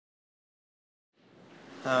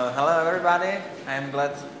Hello everybody, I'm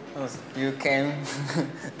glad you came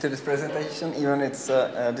to this presentation, even it's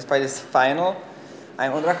despite it's final.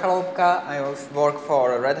 I'm Ondra Chaloupka, I work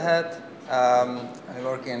for Red Hat, I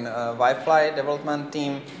work in WildFly development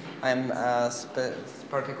team. I'm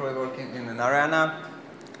particularly working in Narayana,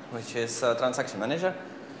 which is a transaction manager,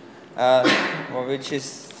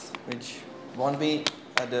 which won't be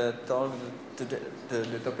the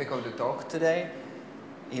topic of the talk today.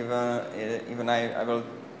 Even I will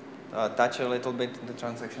touch a little bit the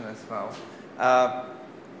transaction as well. I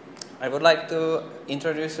would like to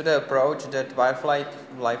introduce you the approach that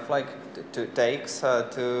WildFly takes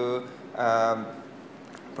to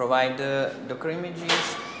provide the Docker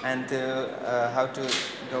images and how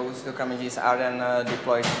those Docker images are then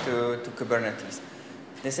deployed to Kubernetes.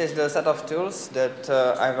 This is the set of tools that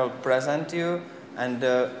I will present you and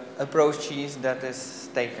the approaches that is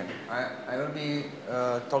taken. I will be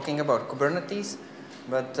talking about Kubernetes,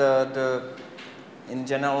 but in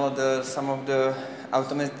general, some of the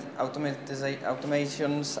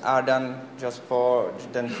automations are done just for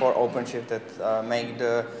OpenShift that make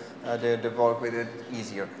the work with it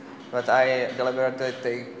easier. But I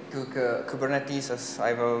deliberately took Kubernetes, as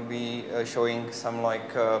I will be showing some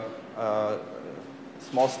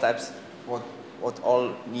small steps what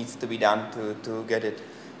all needs to be done to get it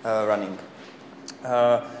running.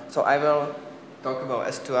 So I will talk about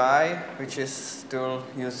S2I, which is tool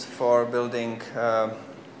used for building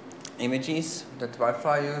images that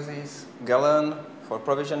WildFly uses, Gallon for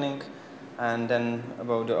provisioning, and then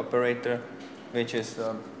about the operator, which is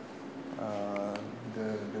the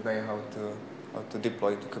way how to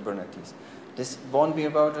deploy to Kubernetes. This won't be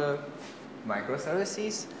about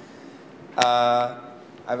microservices.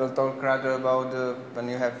 I will talk rather about when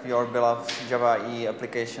you have your beloved Java EE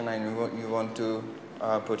application and you want to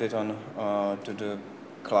put it on to the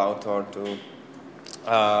cloud or to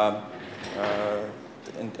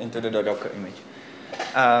into the Docker image.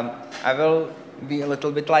 I will be a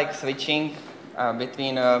little bit like switching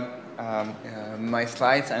between my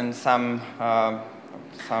slides and some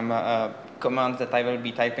commands that I will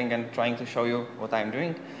be typing and trying to show you what I'm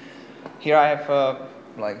doing. Here I have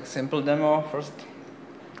like simple demo first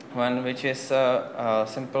one, which is a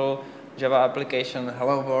simple Java application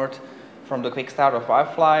hello world from the quick start of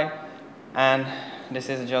WildFly, and this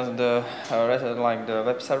is just the like the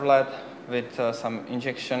web servlet with some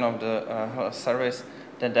injection of the service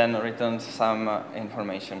that then returns some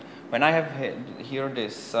information. When I have here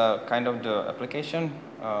this kind of the application,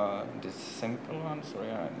 this simple one,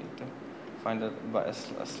 sorry, I need to find it,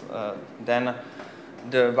 then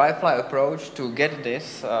the WildFly approach to get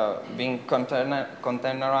this being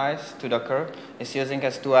containerized to Docker is using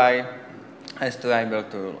S2I build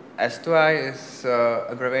tool. S2I is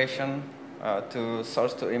abbreviation to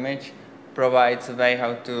source to image, provides a way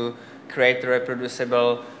how to create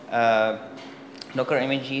reproducible Docker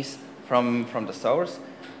images from the source.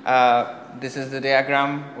 This is the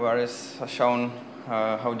diagram where is shown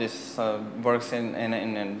how this works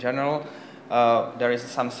in general. There is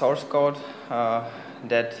some source code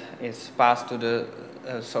that is passed to the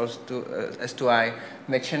source to S2I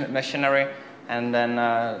machinery, and then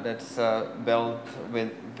that's built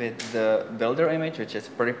with the builder image, which is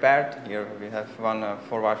prepared. Here we have one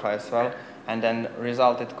for WildFly as well, and then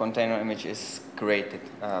resulted container image is created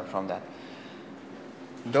from that.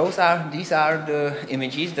 These are the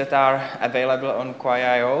images that are available on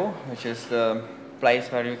Quay.io, which is the place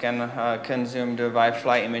where you can consume the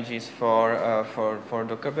WildFly images for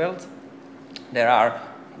Docker builds. There are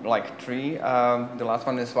like three. The last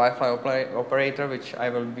one is WildFly operator, which I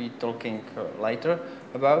will be talking later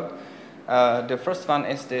about. The first one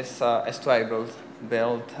is this S2I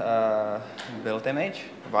build image,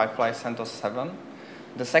 WildFly CentOS 7.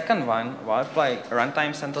 The second one, WildFly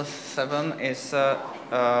runtime CentOS 7, is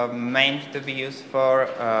meant to be used for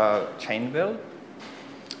chain build,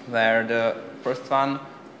 where the first one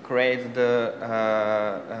creates the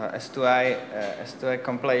S2I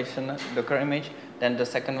compilation Docker image. Then the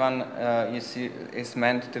second one is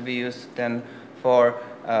meant to be used then for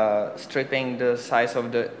stripping the size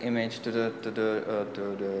of the image to the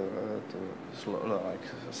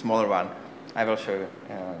smaller one. I will show you.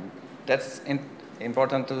 That's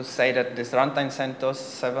important to say that this runtime CentOS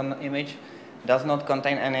 7 image does not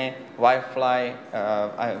contain any WildFly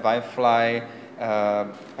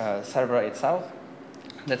server itself.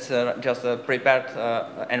 That's just a prepared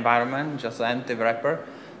environment, just an empty wrapper.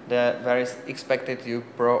 Where is expected you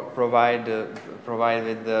provide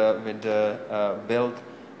with the build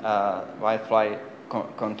WildFly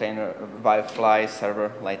container WildFly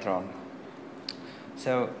server later on.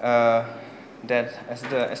 So that as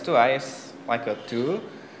the S2I is like a tool,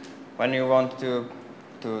 when you want to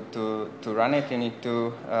run it, you need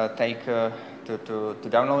to to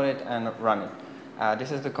download it and run it.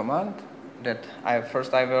 This is the command that I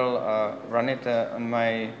will run it on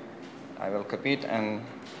my. I will copy it and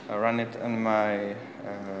run it on my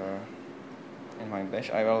in my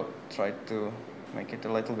bash. I will try to make it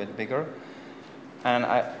a little bit bigger. And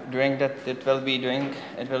during that, it will be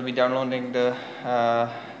downloading the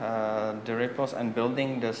repos and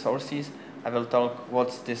building the sources. I will talk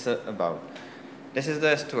what's this about. This is the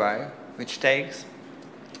S2I, which takes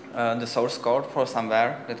the source code for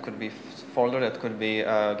somewhere. That could be folder, that could be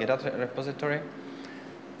a GitHub repository.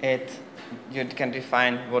 You can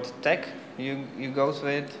define what tag you goes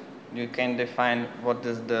with. You can define what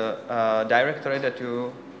is the directory that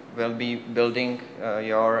you will be building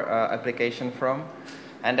your application from,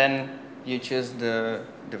 and then you choose the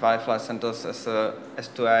WildFly CentOS as a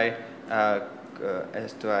S2I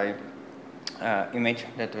image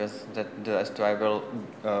that the S2I will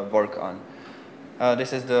work on.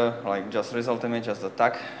 This is the just result image as the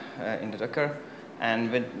tag in the Docker,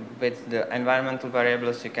 and with the environmental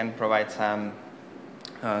variables you can provide some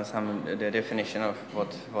the definition of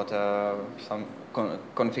some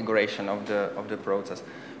configuration of the process.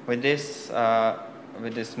 With this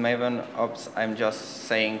Maven ops, I'm just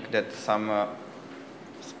saying that some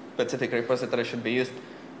specific repository should be used.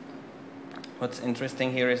 What's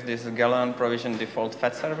interesting here is this Gallon provision default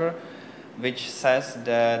fat server, which says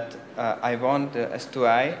that I want the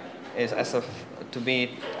S2I is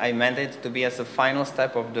I meant it to be as a final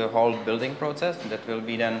step of the whole building process that will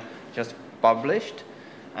be then just published.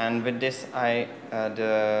 And with this, the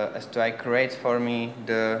S2I creates for me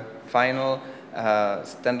the final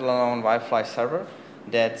standalone WildFly server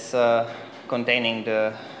that's containing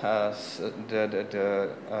the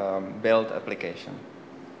build application.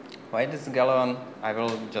 Why this Gallon? I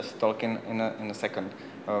will just talk in a second.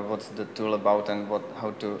 What's the tool about and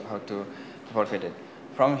how to work with it.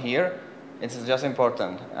 From here, it's just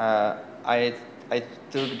important. I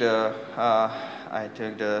took the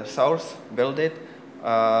source, build it.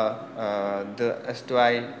 The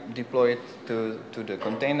S2I deploy it to the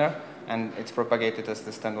container, and it's propagated as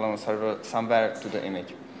the standalone server somewhere to the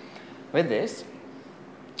image. With this,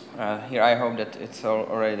 here I hope that it's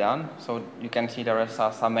already done. So you can see there are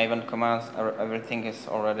some Maven commands. Everything is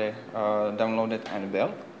already downloaded and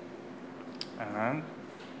built. And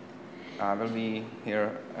I will be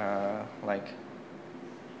here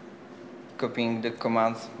copying the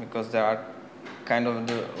commands because there are kind of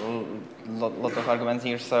lot of arguments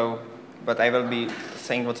here. But I will be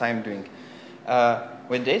saying what I'm doing.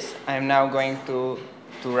 With this, I'm now going to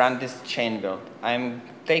run this chain build. I'm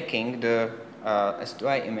taking the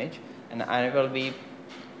S2I image, and I will be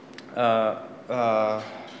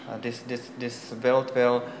this build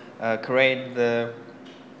will create the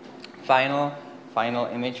final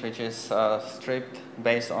image, which is stripped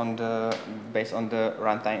based on the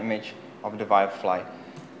runtime image of the WildFly.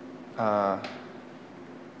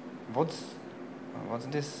 What's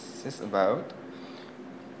this is about?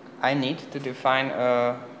 I need to define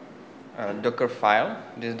a Docker file.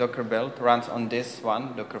 This Docker build runs on this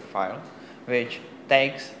one Docker file, which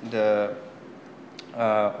takes the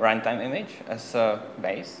runtime image as a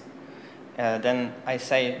base. Then I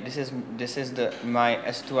say this is my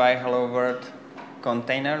S2I hello world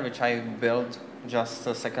container, which I built just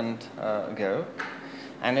a second ago,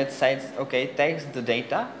 and it says takes the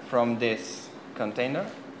data from this container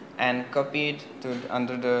and copy it to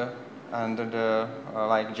under the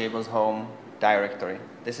JBoss home directory.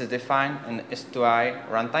 This is defined in S2I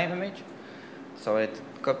runtime image, so it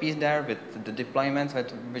copies there with the deployments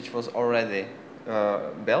which was already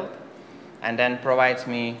built, and then provides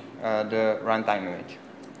me the runtime image.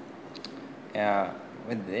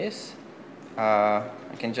 With this, I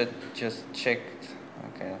can just check.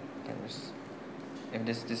 If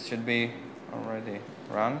this should be already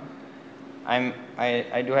run.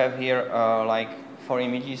 I do have here 4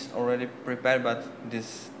 images already prepared, but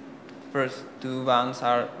these first 2 ones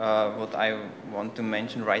are what I want to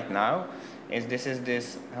mention right now. This is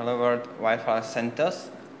this hello world WildFly CentOS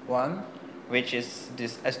one, which is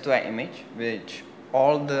this S2I image, which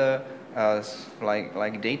all the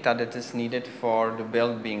data that is needed for the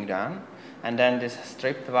build being done, and then this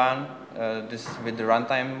stripped one, this with the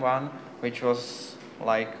runtime one, which was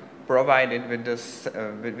provided with this,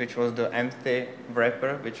 which was the empty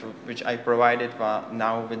wrapper, which I provided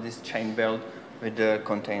now with this chain build with the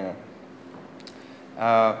container.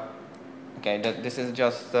 This is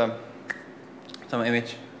just some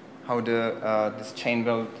image how this chain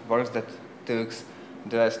build works. That takes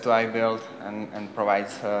the S2I build and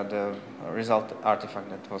provides the result artifact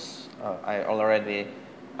that was I already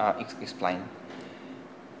explained.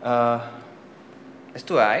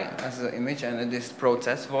 S2I as an image and this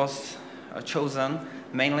process was chosen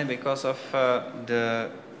mainly because of the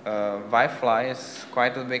WildFly is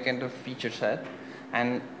quite a big into feature set,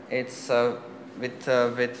 and it's with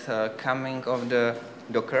coming of the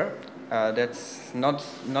Docker. That's not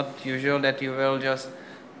usual that you will just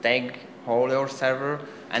take whole your server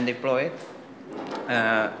and deploy it,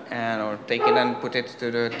 or take it and put it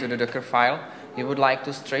to the Docker file. You would like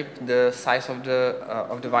to strip the size of the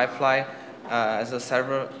WildFly as a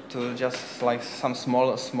server to just like some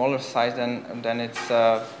smaller size than it's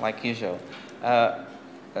like usual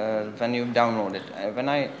when you download it. When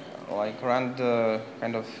I like run the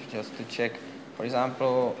kind of just to check, for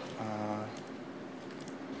example,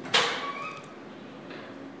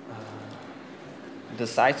 the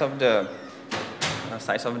size of the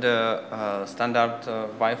standard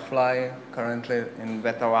WildFly currently in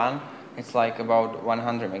beta 1, it's like about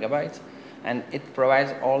 100 megabytes, and it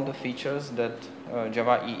provides all the features that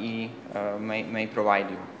Java EE may provide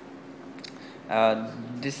you.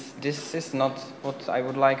 This is not what I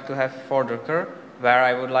would like to have for Docker, where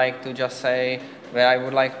I would like to just say where I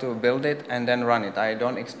would like to build it and then run it. I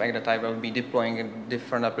don't expect that I will be deploying a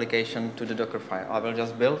different application to the Docker file. I will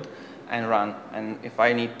just build and run, and if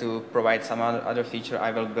I need to provide some other feature,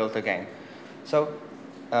 I will build again. So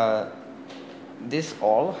this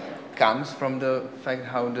all comes from the fact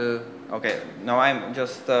how the now I'm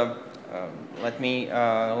just let me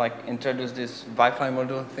like introduce this WildFly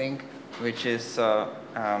module thing, which is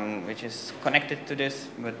connected to this.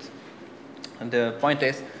 But the point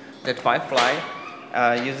is that WildFly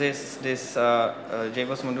uses this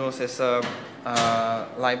JBoss modules as a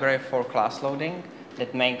library for class loading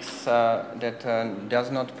that makes does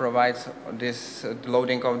not provide this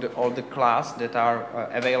loading of all the class that are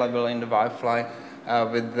available in the WildFly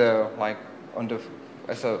with the like on the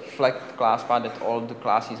as a flagged class path that all the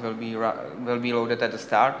classes will be loaded at the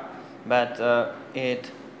start, but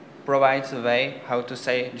it provides a way how to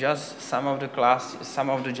say just some of the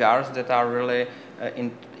jars that are really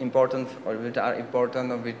important or which are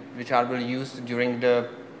important or which are really used during the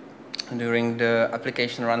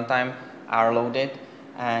application runtime are loaded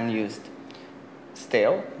and used.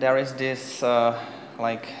 Still, there is this module.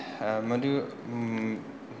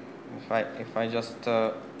 If I just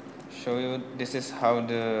show you, this is how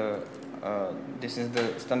this is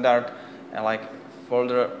the standard like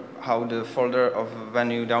folder, how the folder of when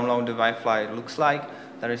you download the WildFly looks like.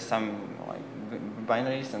 There is some like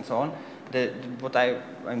binaries and so on. What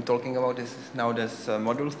I'm talking about is now this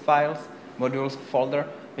modules folder,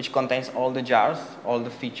 which contains all the jars, all the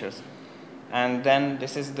features. And then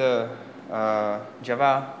this is the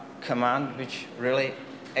Java command which really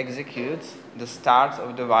executes the start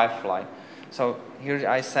of the WildFly. So here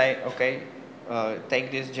I say, okay,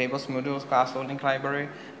 take this JBoss modules class loading library,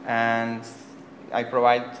 and I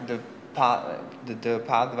provide the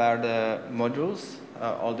path where the modules,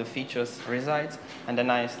 all the features resides, and then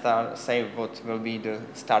I say what will be the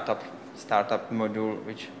startup module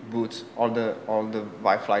which boots all the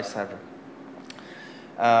WildFly server.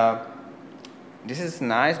 This is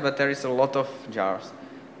nice, but there is a lot of jars.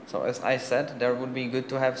 So as I said, there would be good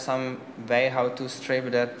to have some way how to strip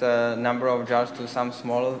that number of jars to some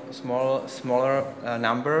smaller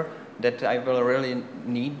number that I will really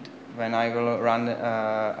need when I will run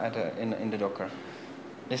in the Docker.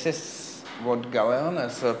 This is what Galeon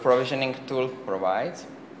as a provisioning tool provides.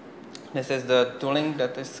 This is the tooling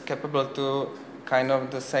that is capable to kind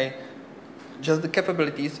of say just the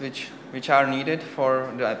capabilities which are needed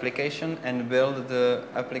for the application and build the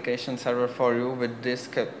application server for you with this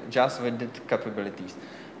just with the capabilities.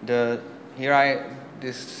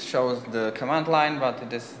 This shows the command line, but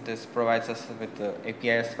this provides us with the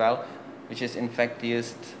API as well, which is in fact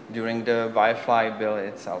used during the WildFly build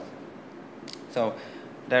itself. So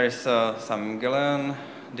there is some Galeon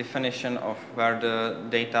definition of where the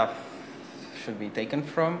data should be taken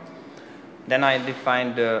from. Then I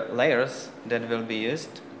define the layers that will be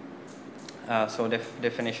used. So the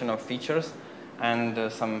definition of features and the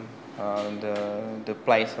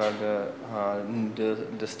place where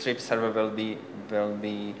the strip server will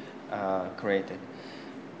be created.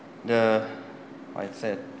 I'd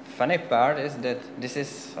say funny part is that this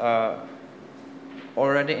is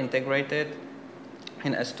already integrated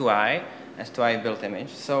in S2I built image.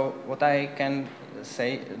 So what I can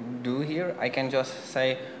do here, I can just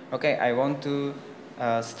say, okay, I want to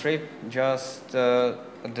strip just the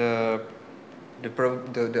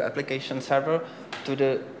application server to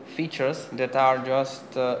the features that are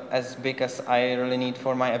just as big as I really need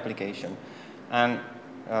for my application. And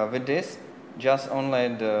with this, just only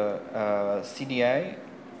the CDI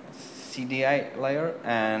layer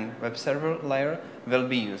and web server layer will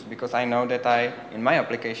be used, because I know that in my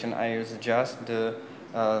application, I use just the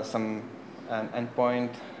some endpoint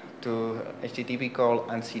to HTTP call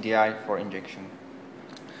and CDI for injection.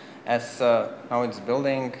 As now it's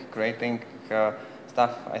building, creating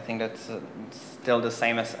stuff, I think that's still the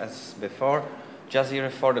same as before. Just here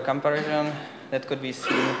for the comparison, that could be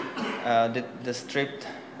seen the stripped,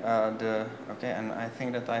 okay, and I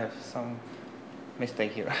think that I have some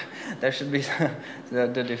mistake here. There should be the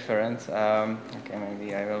difference. Okay,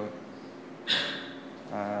 maybe I will.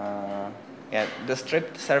 Yeah, the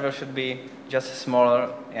stripped server should be just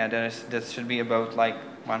smaller. Yeah, this should be about like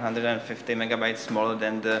 150 megabytes smaller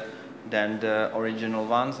than the original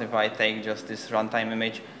ones. If I take just this runtime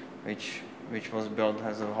image, which was built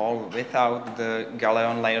as a whole without the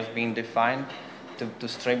Galeon layers being defined to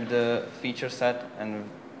strip the feature set, and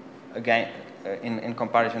again in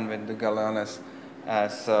comparison with the Galeon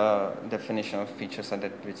as definition of feature set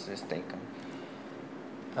which is taken.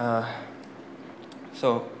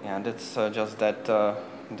 So yeah, that's just that the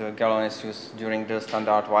Galeon is used during the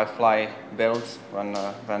standard WildFly builds when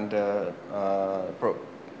the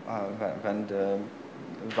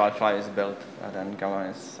WildFly is built, then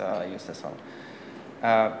Galeon is used as well.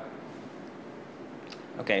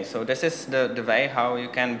 Okay, so this is the way how you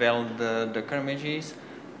can build the Docker images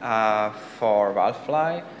for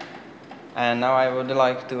WildFly. And now I would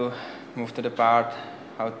like to move to the part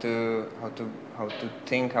how to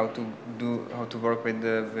work with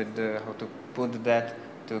how to put that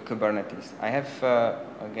to Kubernetes. I have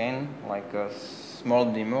again like a small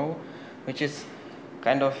demo, which is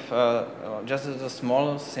kind of just a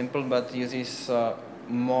small, simple, but uses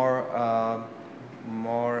more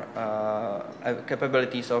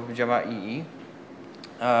capabilities of Java EE.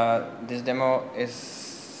 This demo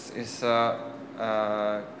is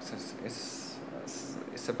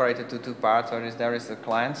separated to two parts. There is a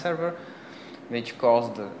client server, which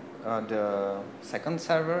calls the second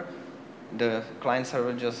server. The client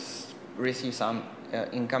server just receives some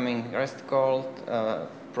incoming REST call,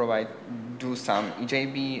 do some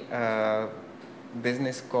EJB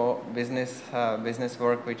business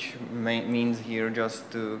work, which means here just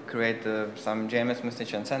to create some JMS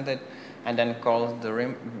message and send it, and then calls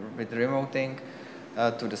with remoting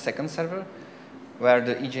to the second server, where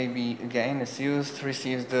the EJB again is used,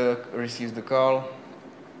 receives the call,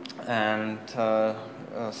 and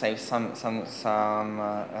saves something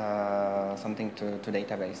to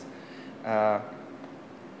database.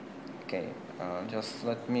 Okay, just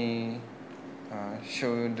let me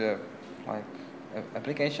show you the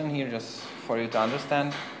application here, just for you to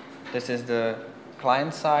understand. This is the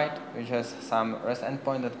client side, which has some REST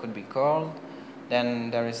endpoint that could be called.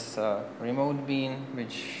 Then there is a remote bean,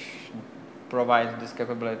 which provides this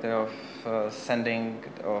capability of sending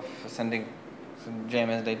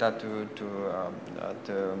JMS data to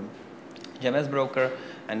JMS broker,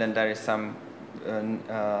 and then there is some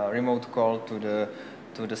remote call to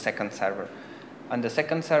the second server. On the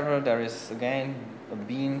second server, there is again a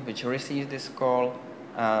bean which receives this call,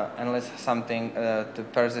 unless something to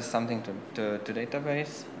persist something to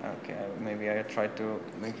database. Okay, maybe I try to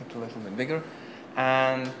make it a little bit bigger,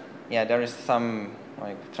 and yeah, there is some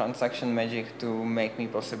transaction magic to make me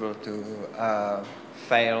possible to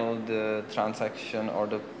fail the transaction or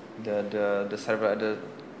the server at the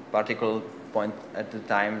particular point at the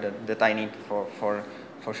time that I need for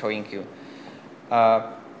showing you.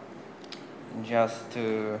 Just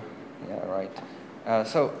to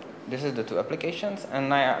so this is the two applications, and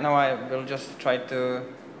now I will just try to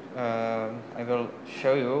I will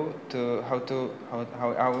show you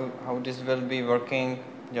how this will be working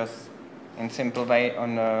just in simple way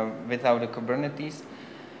on without the Kubernetes.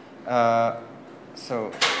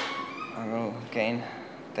 So I will again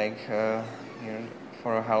take here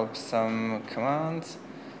for help some commands.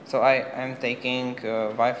 So I am taking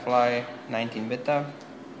WildFly 19 beta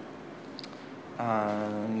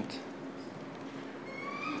and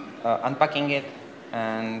unpacking it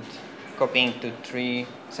and copying to 3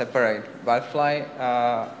 separate WildFly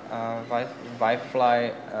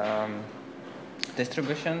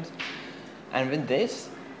distributions. And with this,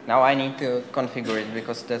 now I need to configure it,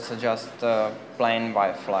 because that's just plain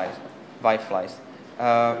WildFlies.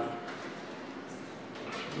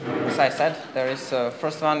 As I said, there is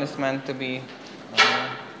first one is meant to be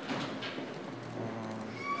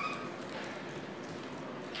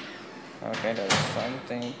okay, there is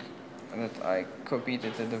something that I copied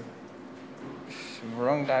it to the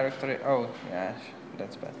wrong directory. Oh, yeah,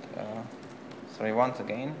 that's bad. Sorry, once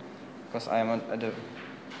again, because I am at the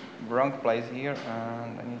wrong place here,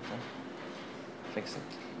 and I need to fix it.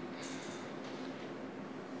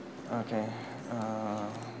 Okay,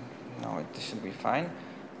 now it should be fine.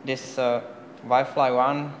 This WildFly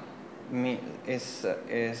 1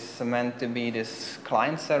 is meant to be this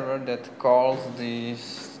client server that calls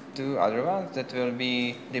these two other ones that will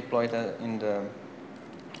be deployed in the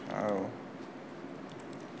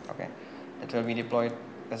it will be deployed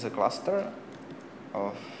as a cluster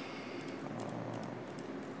of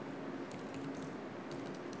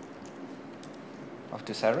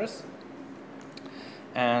two servers.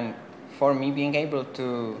 And for me being able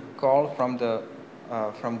to call from the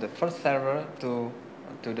first server to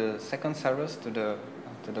the second servers to the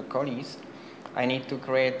callees, I need to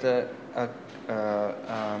create a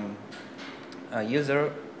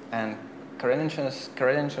user and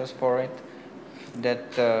credentials for it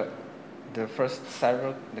that the first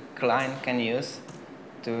server, the client, can use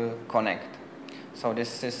to connect. So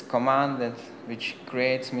this is command which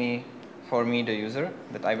creates for me the user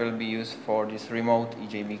that I will be used for this remote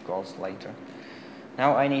EJB calls later.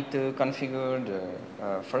 Now I need to configure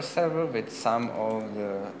the first server with some of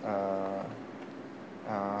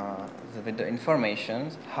the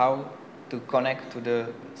information how to connect to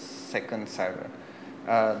the second server.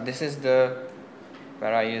 This is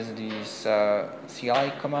where I use these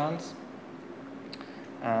CLI commands,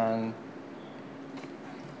 and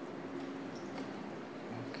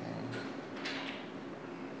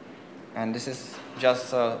this is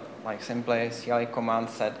just like simply a CLI command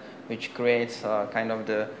set which creates kind of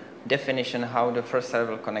the definition how the first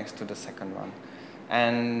server connects to the second one.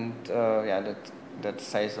 And yeah, that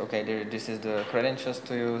says, okay, this is the credentials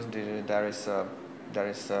to use, there is a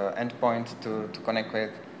endpoint to connect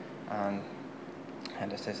with, and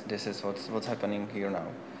this is what's happening here now.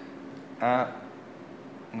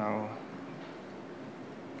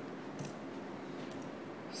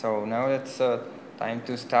 So now it's time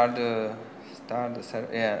to start the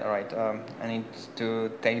server. Yeah, right. I need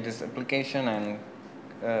to take this application and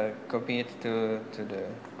copy it to the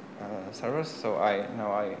servers. So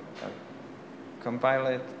I compile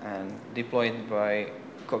it and deploy it by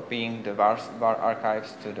copying the var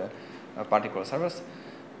archives to the particular servers.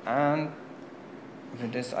 And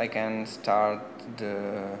with this, I can start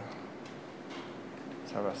the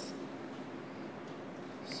servers.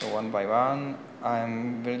 So one by one,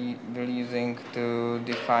 I'm really using to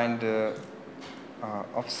define the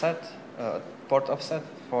port offset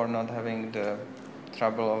for not having the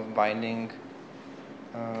trouble of binding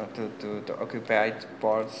to occupied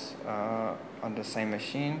ports on the same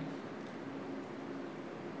machine.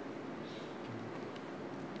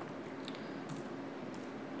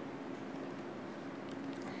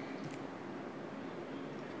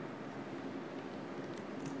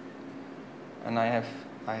 And I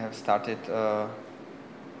have started the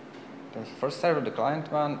first server, the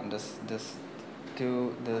client one, and the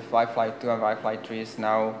WildFly 2 and WildFly 3 is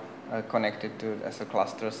now connected to as a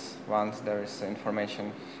clusters. Once there is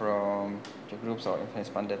information from the groups or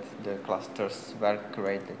InfiniSpan that the clusters were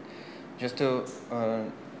created. Just to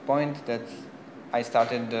point that I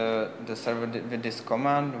started the server with this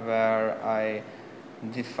command where I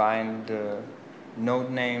defined the node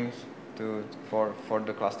names for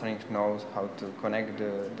the clustering nodes, how to connect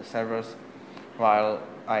the servers, while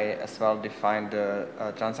I as well defined the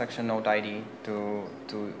transaction node ID to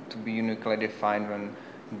be uniquely defined when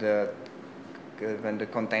the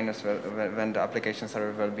containers when the application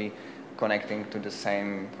server will be connecting to the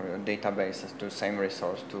same databases, to the same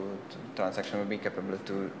resource, to transaction will be capable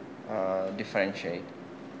to differentiate.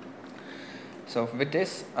 So with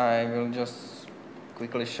this, I will just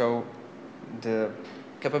quickly show the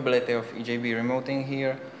capability of EJB remoting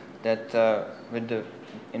here. That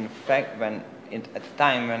in fact, at the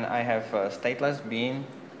time when I have stateless being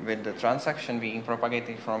with the transaction being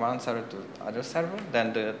propagated from one server to other server,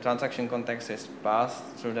 then the transaction context is passed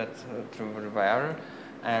through through the wire,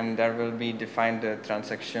 and there will be defined the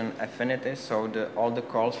transaction affinity. So all the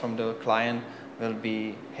calls from the client will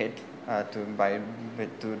be hit to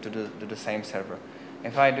the same server.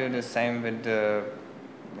 If I do the same with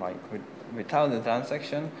without the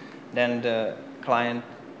transaction, then the client,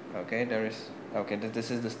 this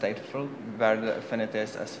is the stateful where the affinity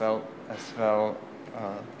is as well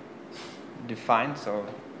defined. So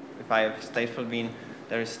if I have stateful bean,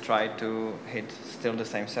 there is try to hit still the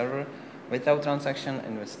same server without transaction,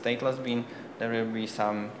 and with stateless bean there will be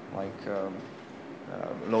some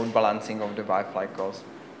load balancing of the WildFly calls,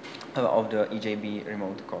 of the EJB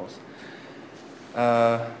remote calls.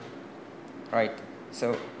 Right.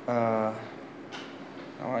 So now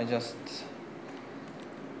I just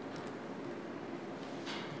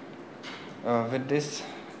With this,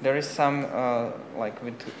 there is some, like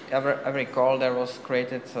with every call there was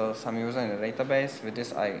created some user in the database. With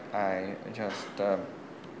this, I just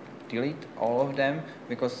delete all of them,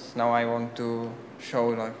 because now I want to show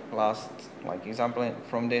like last example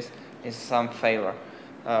from this is some failure.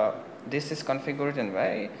 This is configured in a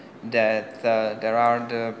way that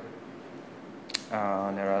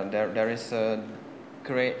there is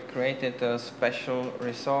created a special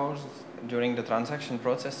resource during the transaction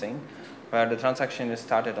processing, where the transaction is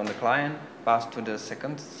started on the client, passed to the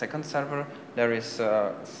second server. There is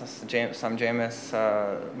some JMS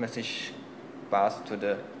message passed to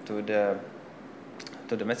the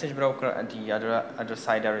message broker. At the other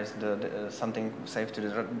side, there is something saved to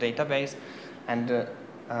the database, and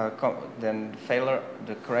then failure,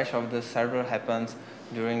 the crash of the server happens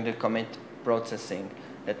during the commit processing.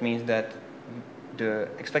 That means that the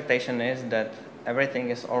expectation is that everything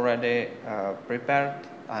is already prepared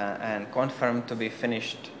and confirmed to be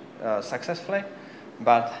finished successfully,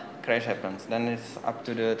 but crash happens. Then it's up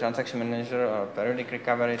to the transaction manager or periodic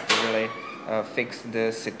recovery to really fix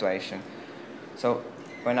the situation. So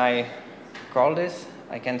when I call this,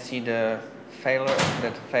 I can see the fail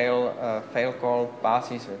call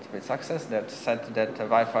passes with success. That said that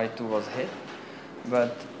Wi-Fi 2 was hit,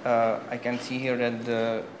 but I can see here that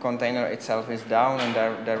the container itself is down,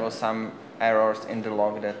 and there was some errors in the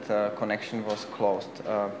log that connection was closed.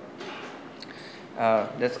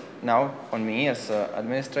 That's now on me as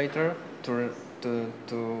administrator to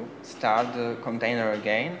start the container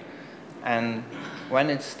again, and when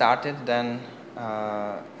it started, then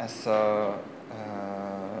as a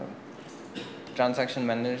transaction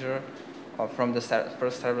manager from the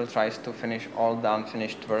first server tries to finish all the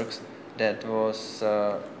unfinished works that was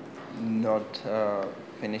not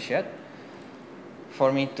finished yet.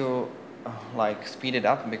 For me to speed it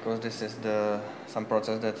up, because this is some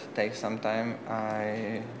process that takes some time,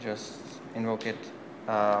 I just invoke it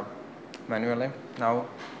manually. Now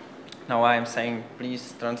I am saying,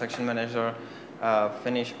 please, transaction manager,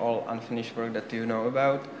 finish all unfinished work that you know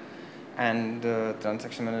about, and the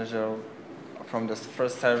transaction manager from the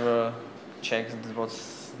first server checks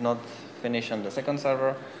what's not finished on the second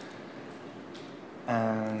server,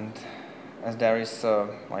 and as there is some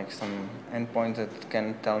endpoint that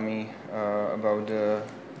can tell me about the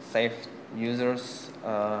saved users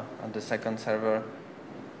on the second server,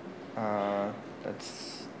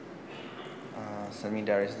 that's send me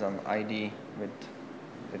there is some ID with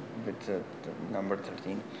the number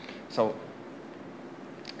 13. So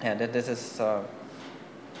yeah, this is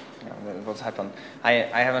what's happened. I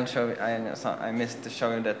haven't shown. I missed to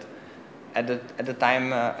show you that at the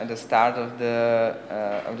time at the start of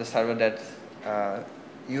the server, that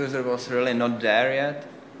user was really not there yet.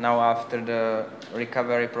 Now after the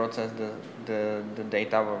recovery process, the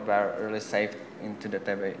data were really saved into the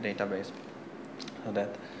database. So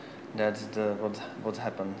that's what's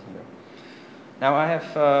happened here. Now I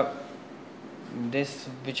have this,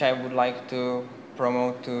 which I would like to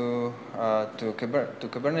promote to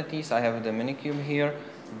Kubernetes. I have the Minikube here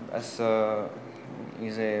as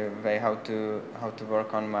is a way how to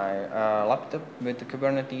work on my laptop with the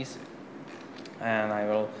Kubernetes, and I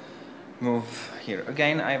will move here.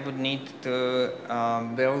 Again, I would need to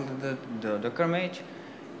build the Docker image.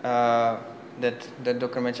 That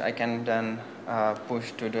Docker image I can then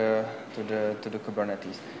push to the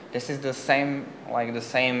Kubernetes. This is the same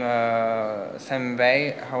same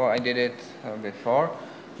way how I did it before.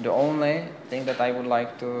 The only thing that I would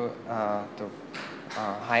like to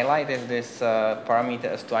highlight is this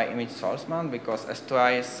parameter S2I image source mount, because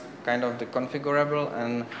S2I is kind of the configurable,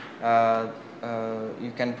 and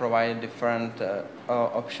you can provide different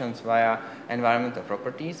options via environmental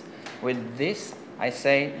properties. With this, I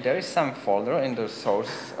say there is some folder in the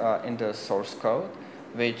source code,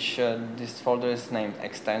 which this folder is named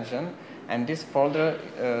extension, and this folder,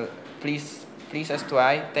 please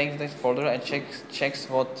S2I takes this folder and checks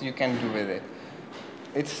what you can do with it.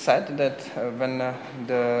 It's said that when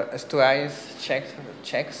the S2I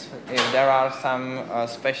checks if there are some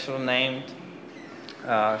special named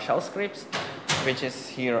shell scripts, which is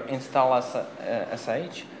here install as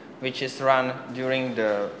sh, which is run during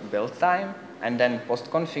the build time, and then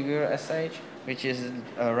post-configure sh, which is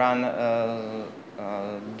run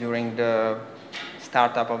during the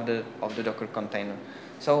startup of the Docker container.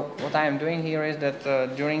 So what I am doing here is that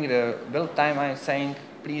during the build time, I'm saying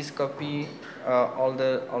please copy all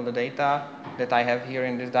the data that I have here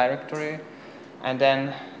in this directory, and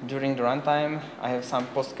then during the runtime, I have some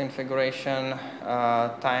post-configuration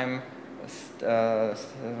time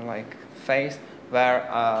phase where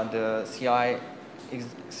the CLI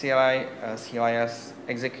CLI is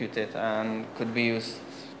executed and could be used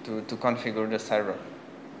to configure the server.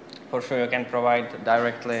 For sure, you can provide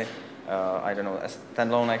directly, I don't know, a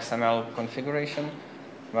standalone XML configuration,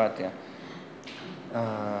 but yeah.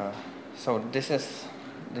 So this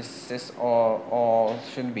is all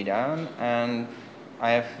should be done, and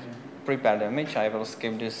I have prepared the image. I will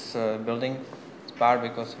skip this building part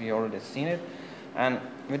because we already seen it, and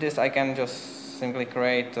with this I can just simply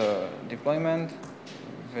create a deployment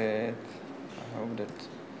with, I hope that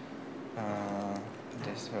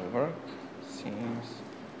this will work. Seems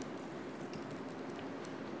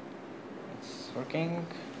it's working.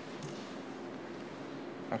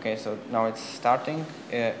 Okay, so now it's starting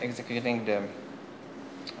executing the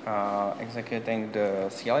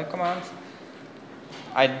CLI commands.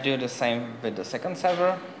 I do the same with the second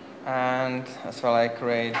server, and as well I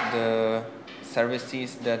create the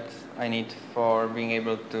services that I need for being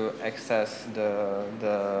able to access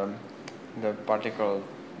the particular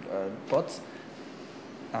pods.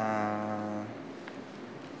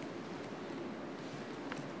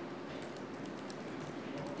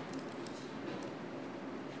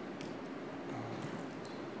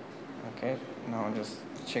 Okay, now I'll just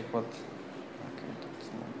check what. Okay, that's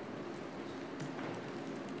not.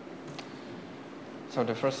 So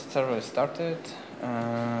the first server is started,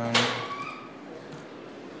 and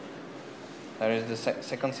there is the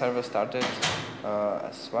second server started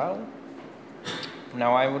as well.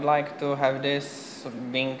 Now I would like to have this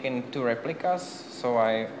being in 2 replicas, so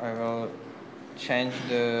I will change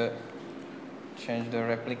the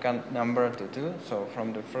replica number to 2. So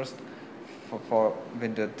from the first.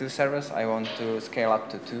 With the 2 servers, I want to scale up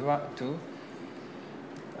to 2.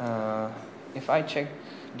 If I check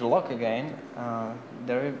the log again,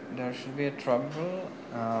 there should be a trouble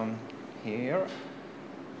here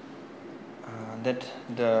that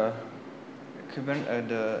the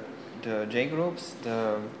J groups,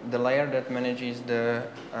 the layer that manages the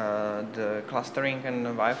clustering and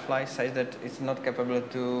the WildFly, says that it's not capable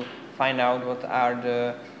to find out what are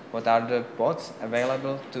the pods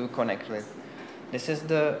available to connect with. This is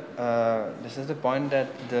the point that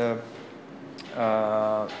the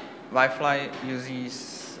WildFly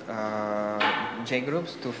uses J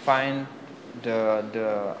groups to find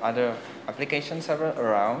the other application server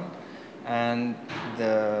around, and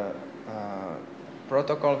the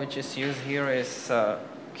protocol which is used here is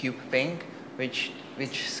kubeping, which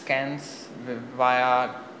scans via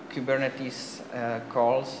Kubernetes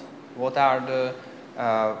calls what are the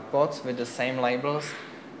pods with the same labels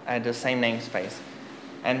at the same namespace.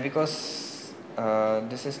 And because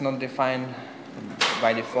this is not defined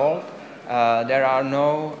by default, there are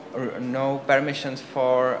no permissions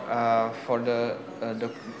for the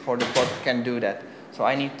pod can do that. So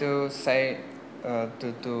I need to say to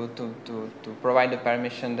provide the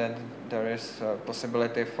permission that there is a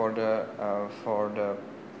possibility for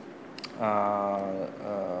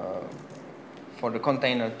the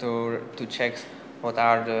container to check what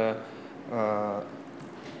are the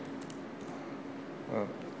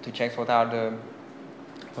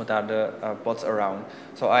pods around.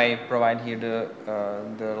 So I provide here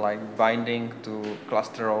the like binding to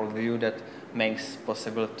cluster role view that makes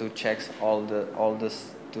possible to check all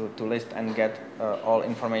this to list and get all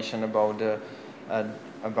information about the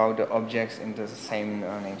objects in the same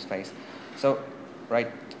namespace. So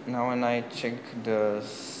right now when I check the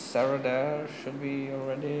server, there should be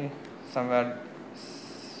already somewhere.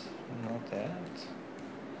 Not that.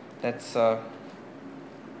 That's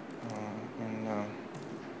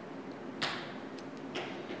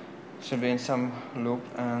should be in some loop,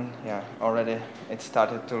 and yeah, already it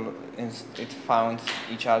started to it found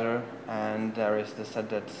each other, and there is the set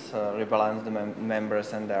that rebalance the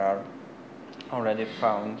members, and there are already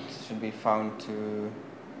should be found two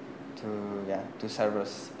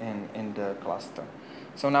servers in the cluster.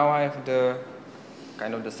 So now I have the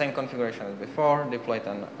kind of the same configuration as before, deployed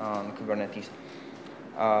on Kubernetes.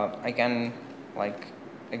 I can like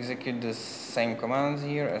execute the same commands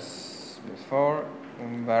here as before,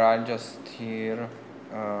 where I just here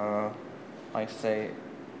I say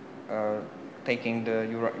taking the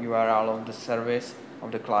URL of the service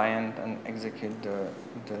of the client and execute the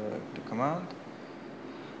command.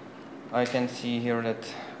 I can see here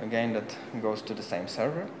that again that goes to the same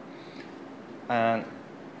server, and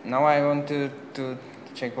now I want to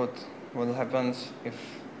check what happens if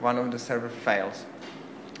one of the servers fails.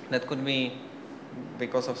 That could be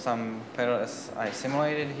because of some failure as I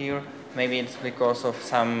simulated here. Maybe it's because of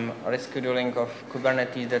some rescheduling of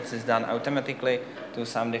Kubernetes that is done automatically to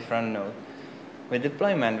some different node. With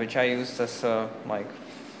deployment, which I used as like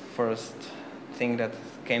first thing that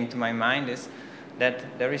came to my mind, is that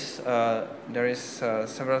there is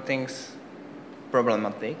several things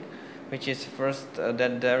problematic, which is first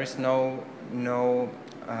that there is no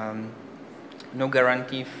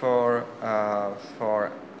guarantee for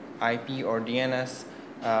IP or DNS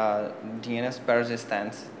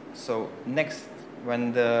persistence. So next,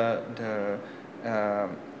 when the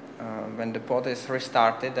pod is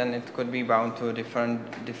restarted, then it could be bound to a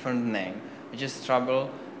different name, which is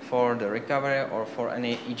trouble for the recovery or for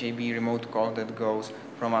any EJB remote call that goes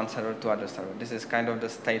from one server to other server. This is kind of the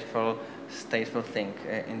stateful thing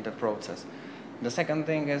in the process. The second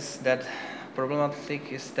thing is that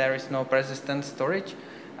problematic is there is no persistent storage.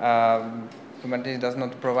 Kubernetes does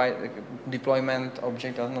not provide, deployment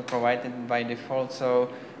object does not provide it by default, so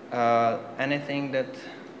anything that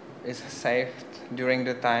is saved during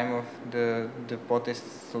the time of the pod is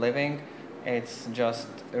living, it's just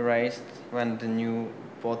erased when the new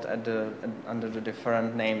pod under the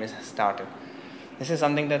different name is started. This is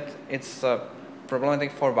something that it's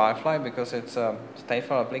problematic for WildFly because it's a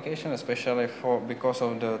stateful application, especially because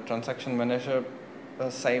of the transaction manager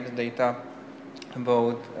saves data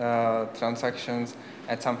about transactions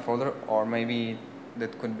at some folder, or maybe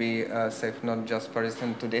that could be saved not just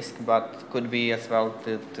persistent to disk, but could be as well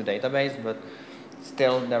to database. But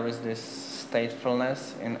still, there is this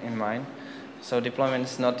statefulness in mind. So deployment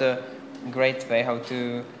is not a great way how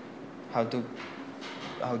to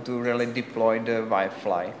really deploy the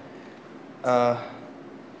WildFly.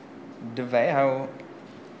 The way how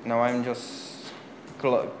now I'm just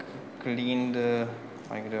clean the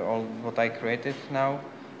all what I created now.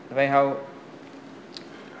 The way how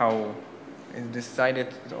is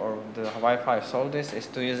decided, or the WildFly solved this, is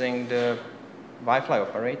to using the WildFly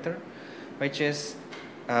operator, which is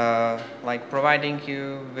like providing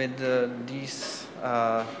you with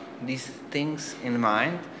these things in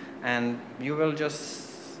mind, and you will just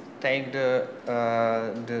take to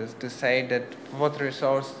say that what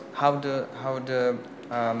resource,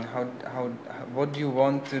 what you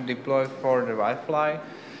want to deploy for the WildFly,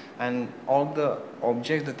 and all the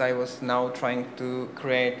objects that I was now trying to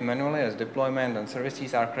create manually as deployment and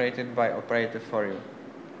services are created by operator for you.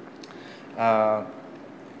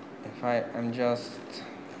 If I am just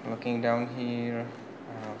looking down here,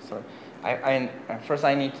 sorry. First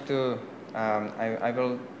I need to I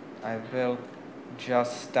will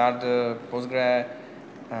just start the Postgre.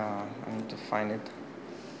 I need to find it.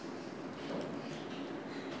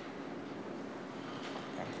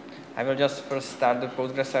 I will just first start the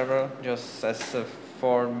Postgre server just as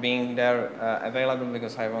for being there available,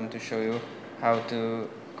 because I want to show you how to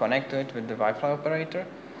connect to it with the WildFly operator.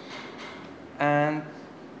 And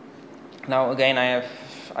now again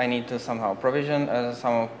I need to somehow provision,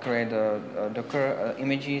 somehow create a Docker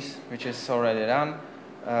images, which is already done.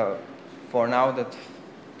 For now, that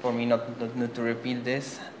for me not to repeat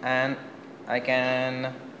this, and I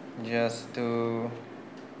can just to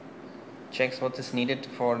check what is needed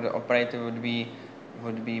for the operator would be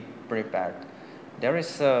prepared. There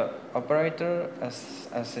is a operator as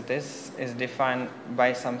it is defined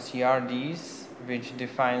by some CRDs, which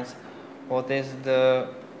defines what is the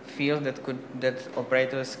field that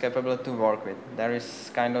operator is capable to work with. There is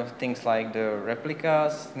kind of things like the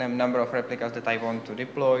replicas, number of replicas that I want to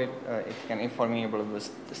deploy. It can inform me about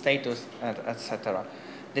the status, etc.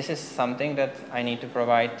 This is something that I need to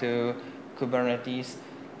provide to Kubernetes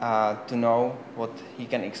to know what he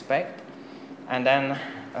can expect, and then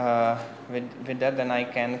with that, then I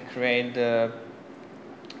can create the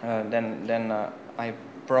I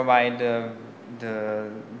provide the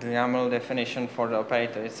YAML definition for the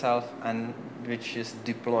operator itself, and which is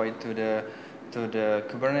deployed to the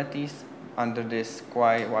Kubernetes under this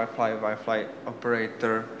WildFly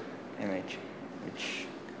operator image, which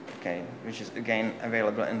is again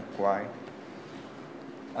available in Quay.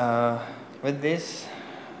 With this,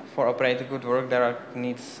 for operator good work, there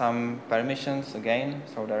needs some permissions again,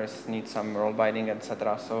 so there needs some role binding,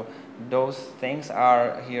 etc. So those things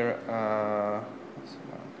are here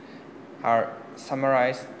are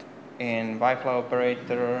summarized in WildFly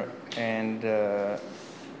operator, and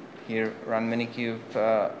here run minikube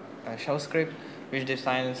shell script, which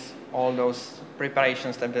defines all those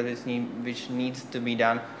preparations that which needs to be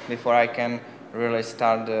done before I can really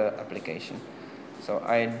start the application. So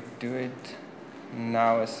I do it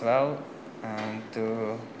now as well, and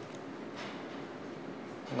to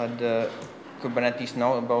let the Kubernetes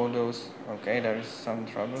know about those. Okay, there is some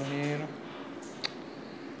trouble here.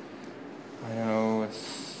 I don't know,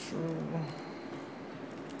 it's true.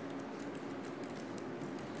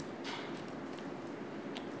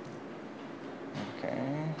 Okay.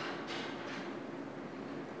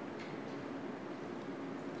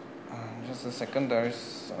 Just a second, there is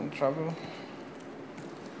some trouble.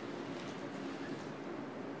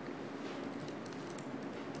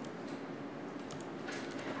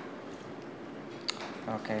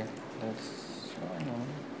 Okay, that's going on.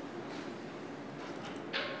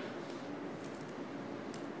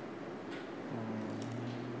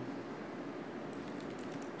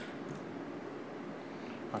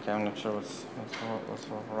 Okay, I'm not sure what's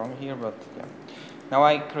wrong here, but yeah. Now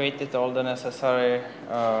I created all the necessary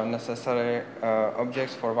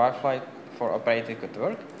objects for WildFly for operating at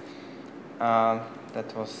work.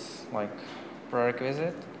 That was like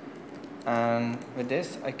prerequisite, and with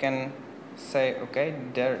this I can say, okay,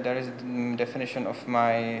 there is the definition of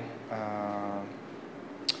my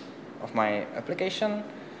application,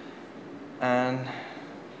 and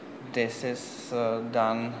this is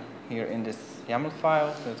done here in this YAML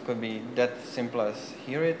file. So it could be that simple as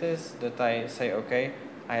here it is, that I say, okay,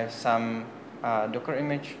 I have some Docker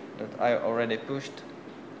image that I already pushed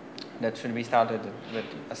that should be started with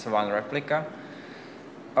as one replica.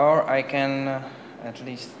 Or I can at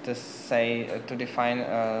least say to define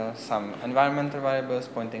some environmental variables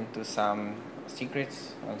pointing to some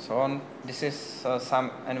secrets and so on. This is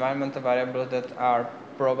some environmental variables that are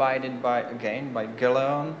provided by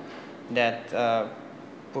Gileon that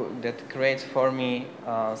that creates for me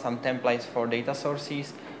some templates for data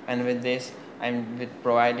sources, and with this, with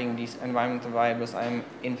providing these environmental variables, I'm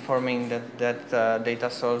informing that data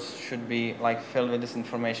source should be like filled with this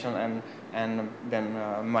information, and then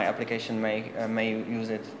my application may use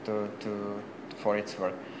it for its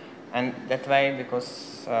work. And that way,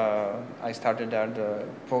 because I started the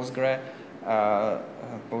Postgre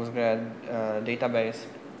database,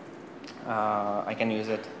 I can use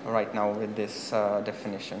it right now with this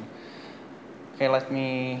definition. Okay, let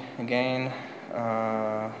me again.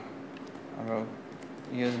 I will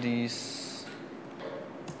use these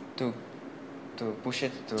to push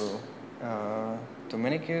it to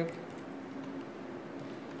Minikube.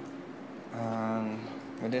 And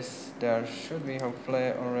with this, there should be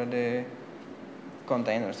hopefully already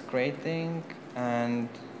containers creating. And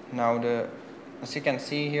now as you can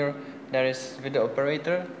see here, there is with the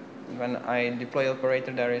operator. When I deploy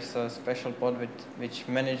operator, there is a special pod which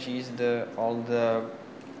manages all the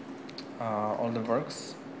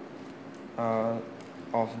works of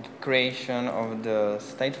the creation of the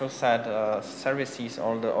stateful set services,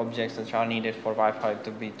 all the objects that are needed for Wi-Fi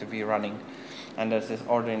to be running, and there's this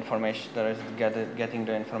order information. There is getting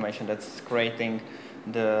the information that's creating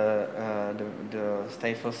the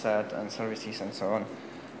stateful set and services and so on.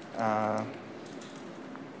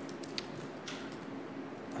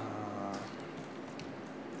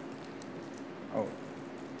 Oh,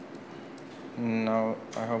 no,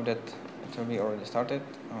 I hope that it will be already started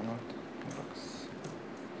or not.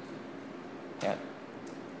 Yeah.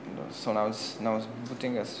 So now it's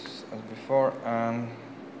booting as before, and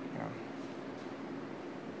yeah.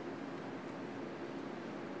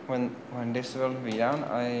 When this will be done,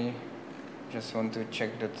 I just want to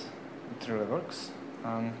check that it really works.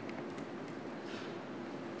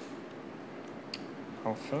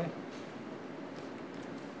 Hopefully.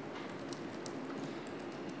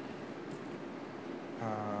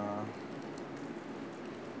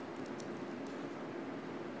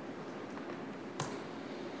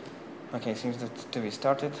 Okay, seems that to be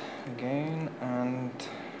started again, and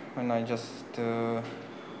when I just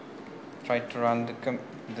try to run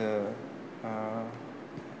the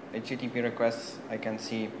HTTP request, I can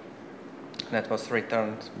see that was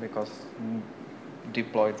returned because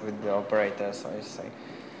deployed with the operator. So I say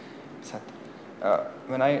set.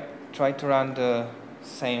 When I try to run the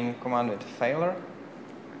same command with failure,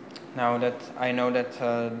 now that I know that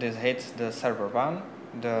this hits the server 1,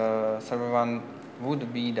 the server 1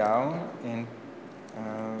 would be down in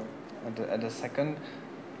at the second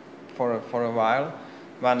for a while.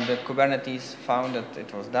 When the Kubernetes found that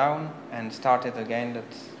it was down and started again, that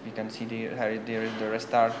you can see there is the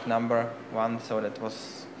restart number 1, so that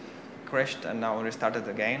was crashed and now restarted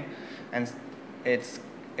again, and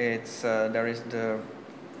there is the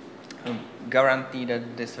guarantee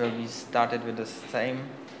that this will be started with the same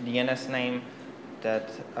DNS name,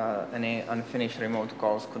 that any unfinished remote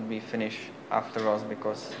calls could be finished afterwards,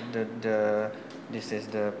 because this is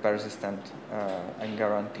the persistent and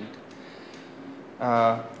guaranteed.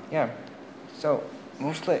 Yeah, so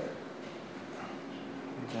mostly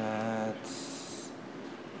that's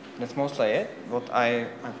mostly it. What I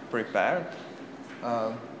have prepared.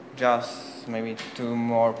 Just maybe 2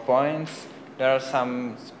 more points. There are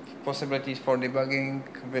some possibilities for debugging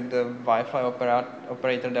with the Wi-Fi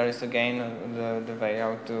operator. There is again the way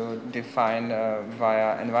how to define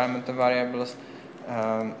via environmental variables.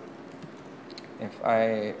 if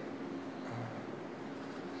I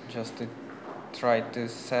just to try to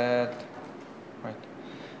set right.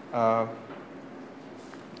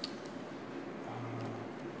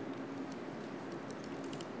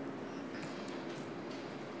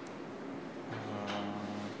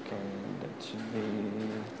 Okay, that should be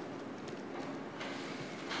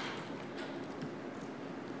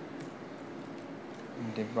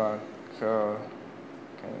debug.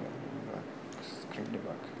 Okay, script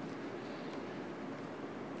debug.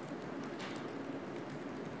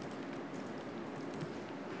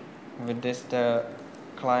 With this, the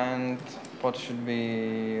client pod should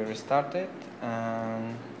be restarted,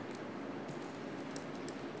 and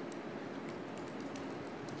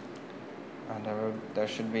there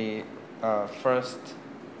should be first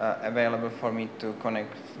available for me to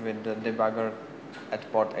connect with the debugger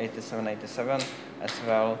at port 8787 as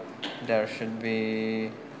well. There should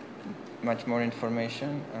be much more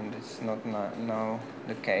information, and it's not now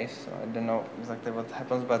the case, so I don't know exactly what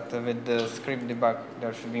happens, but with the script debug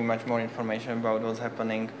there should be much more information about what's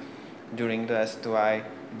happening during the S2I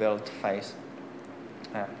build phase.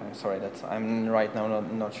 I'm sorry, I'm right now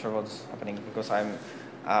not sure what's happening because I'm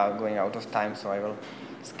going out of time, so I will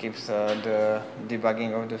skip the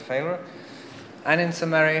debugging of the failure. And in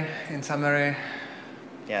summary,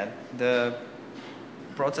 yeah, the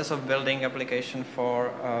process of building application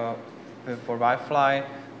for WildFly,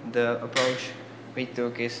 the approach we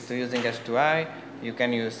took is to using S2I. You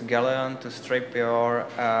can use Galleon to strip your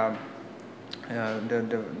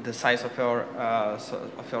the size of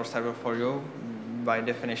your server for you by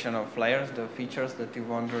definition of layers, the features that you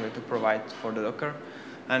want really to provide for the Docker.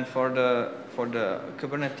 And for the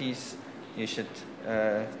Kubernetes, you should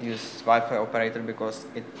use WildFly operator because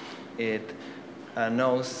it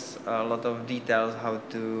knows a lot of details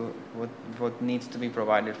what needs to be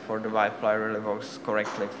provided for the WildFly really works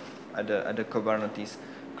correctly at the Kubernetes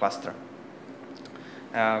cluster.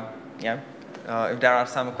 Yeah, if there are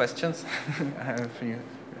some questions, I'm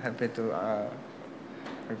happy to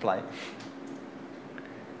reply.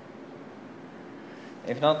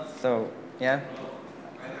 If not, so yeah.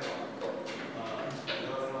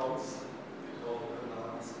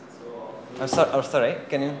 I'm sorry,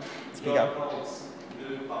 can you speak up? Notes,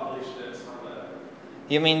 will you publish them somewhere?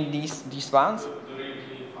 You mean these ones? The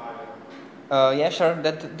README file. Yeah, sure.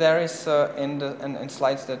 That there is in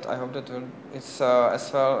slides that I hope that it's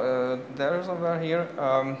as well. There is over here.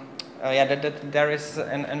 Yeah, that there is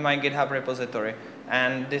in my GitHub repository,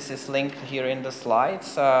 and this is linked here in the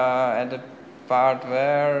slides at the part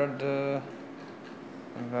where the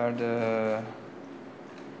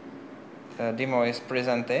demo is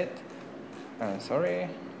presented. Sorry,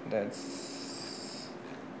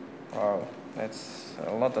 wow, that's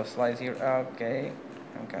a lot of slides here. Okay,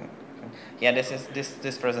 yeah, this is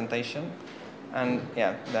this presentation, and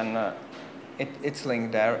yeah, then it's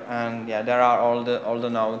linked there, and yeah, there are all the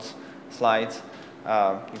notes, slides.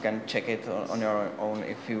 You can check it on your own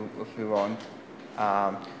if you want.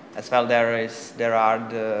 As well, there are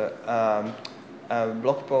the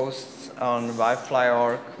blog posts on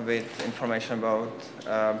WildFly.org with information about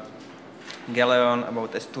Galleon,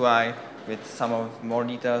 about S2I, with some of more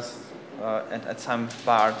details at some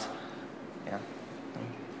parts. Yeah.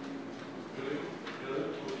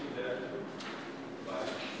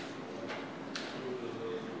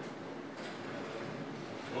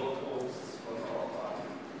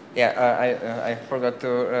 Yeah, I forgot to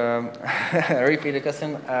repeat the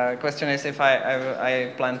question. Question is if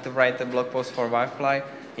I plan to write a blog post for WildFly.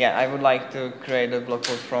 Yeah, I would like to create a blog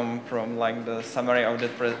post from like the summary of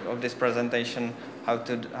this presentation, how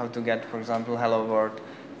to get, for example, Hello World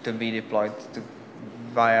to be deployed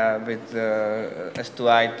with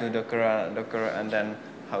S2I to Docker, and then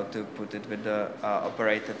how to put it with the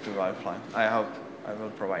operator to WildFly. I hope I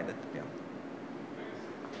will provide it. Yeah.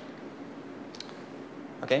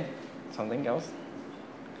 Okay, something else?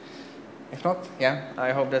 If not, yeah,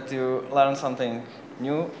 I hope that you learned something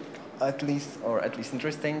new, at least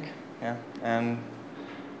interesting, yeah, and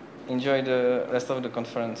enjoy the rest of the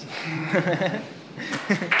conference.